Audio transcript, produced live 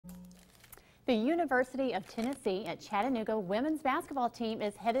The University of Tennessee at Chattanooga women's basketball team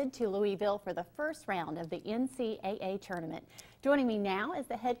is headed to Louisville for the first round of the NCAA Tournament. Joining me now is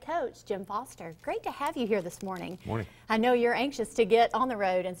the head coach, Jim Foster. Great to have you here this morning. Morning. I know you're anxious to get on the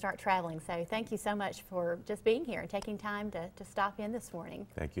road and start traveling, so thank you so much for just being here and taking time to stop in this morning.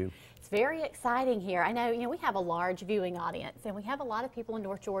 Thank you. It's very exciting here. I know, we have a large viewing audience, and we have a lot of people in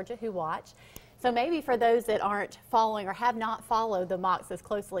North Georgia who watch. So maybe for those that aren't following or have not followed the Mocs as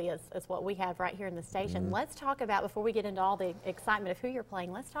closely as what we have right here in the station, let's talk about, before we get into all the excitement of who you're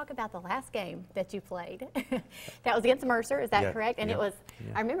playing, let's talk about the last game that you played. That was against Mercer, is that correct? And it was,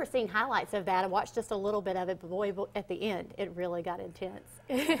 I remember seeing highlights of that. I watched just a little bit of it, but boy, at the end, it really got intense.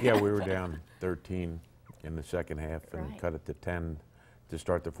 Yeah, we were down 13 in the second half and cut it to 10 to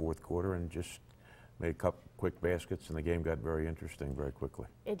start the fourth quarter and just made a couple quick baskets, and the game got very interesting very quickly.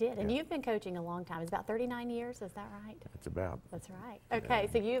 It did, and you've been coaching a long time. It's about 39 years, is that right? It's about. That's right. Okay,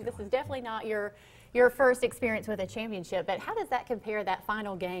 so this is definitely not your first experience with a championship, but how does that compare, that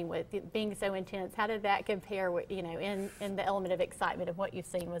final game, with it being so intense? How did that compare with, in the element of excitement of what you've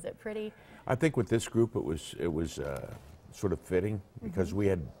seen? Was it pretty? I think with this group it was sort of fitting because we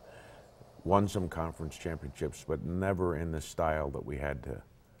had won some conference championships, but never in the style that we had to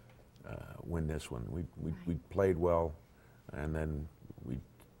win this one. We played well, and then we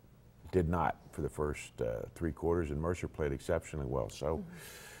did not for the first 3 quarters, and Mercer played exceptionally well. So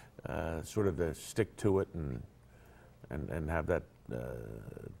sort of to stick to it and have that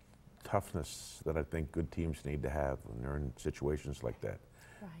toughness that I think good teams need to have when they're in situations like that.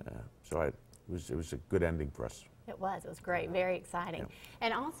 Right. So it was a good ending for us. It was great, very exciting.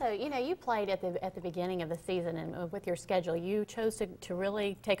 And also, you played at the beginning of the season, and with your schedule, you chose to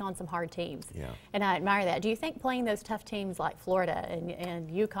really take on some hard teams. Yeah. And I admire that. Do you think playing those tough teams like Florida and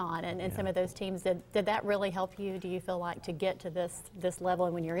UConn and some of those teams, did that really help you, do you feel like, to get to this level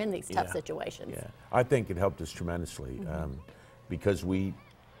and when you're in these tough situations? Yeah, I think it helped us tremendously because we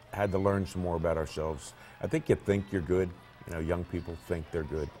had to learn some more about ourselves. I think you think you're good. Young people think they're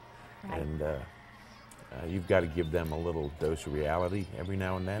good. Right. And you've got to give them a little dose of reality every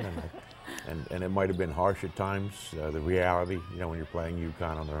now and then, and it might have been harsh at times, the reality, when you're playing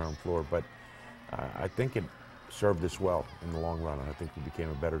UConn on their home floor, but I think it served us well in the long run, and I think we became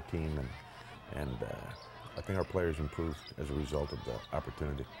a better team, and I think our players improved as a result of the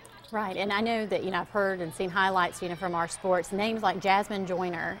opportunity. Right, and I know that I've heard and seen highlights from our sports. Names like Jasmine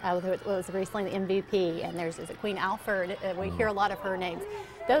Joyner, who was recently the MVP, and is it Queen Alford? We hear a lot of her names.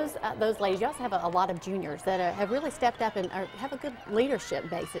 Those ladies. You also have a lot of juniors that have really stepped up and have a good leadership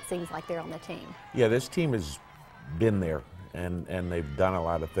base. It seems like they're on the team. Yeah, this team has been there, and they've done a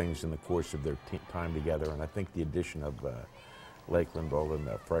lot of things in the course of their time together. And I think the addition of Lakeland Bolden,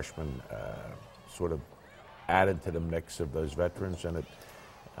 the freshman, sort of added to the mix of those veterans, and it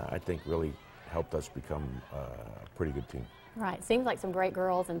I think really helped us become a pretty good team. Right. Seems like some great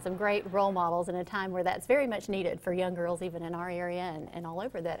girls and some great role models in a time where that's very much needed for young girls, even in our area and all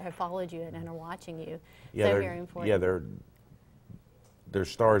over, that have followed you and are watching you. Yeah, so very important. Yeah, they're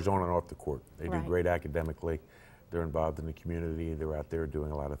stars on and off the court. They do great academically. They're involved in the community. They're out there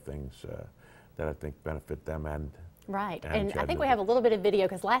doing a lot of things that I think benefit them and right. And I think we have a little bit of video,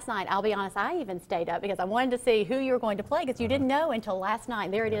 because last night, I'll be honest, I even stayed up because I wanted to see who you were going to play, because you didn't know until last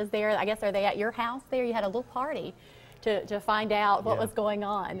night. There it is there. I guess, are they at your house there? You had a little party to find out what was going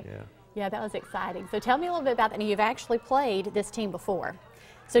on. Yeah, that was exciting. So tell me a little bit about that. And you've actually played this team before.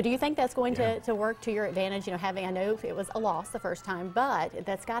 So do you think that's going to work to your advantage? I know it was a loss the first time, but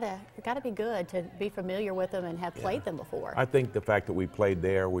that's got to be good to be familiar with them and have played them before. I think the fact that we played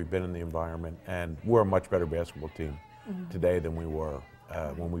there, we've been in the environment, and we're a much better basketball team today than we were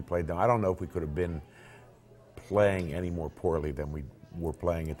when we played them. I don't know if we could have been playing any more poorly than we were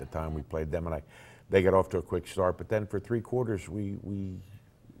playing at the time we played them, and they got off to a quick start, but then for 3 quarters we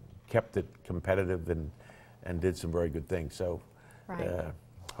kept it competitive and did some very good things. So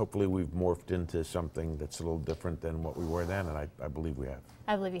hopefully we've morphed into something that's a little different than what we were then, and I believe we have.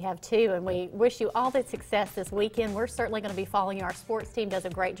 I believe you have too, and we wish you all the success this weekend. We're certainly going to be following you. Our sports team does a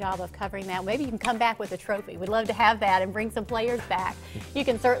great job of covering that. Maybe you can come back with a trophy. We'd love to have that and bring some players back. You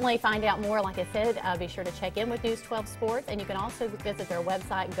can certainly find out more, like I said, be sure to check in with News 12 Sports, and you can also visit their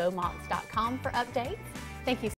website, gomocs.com, for updates. Thank you.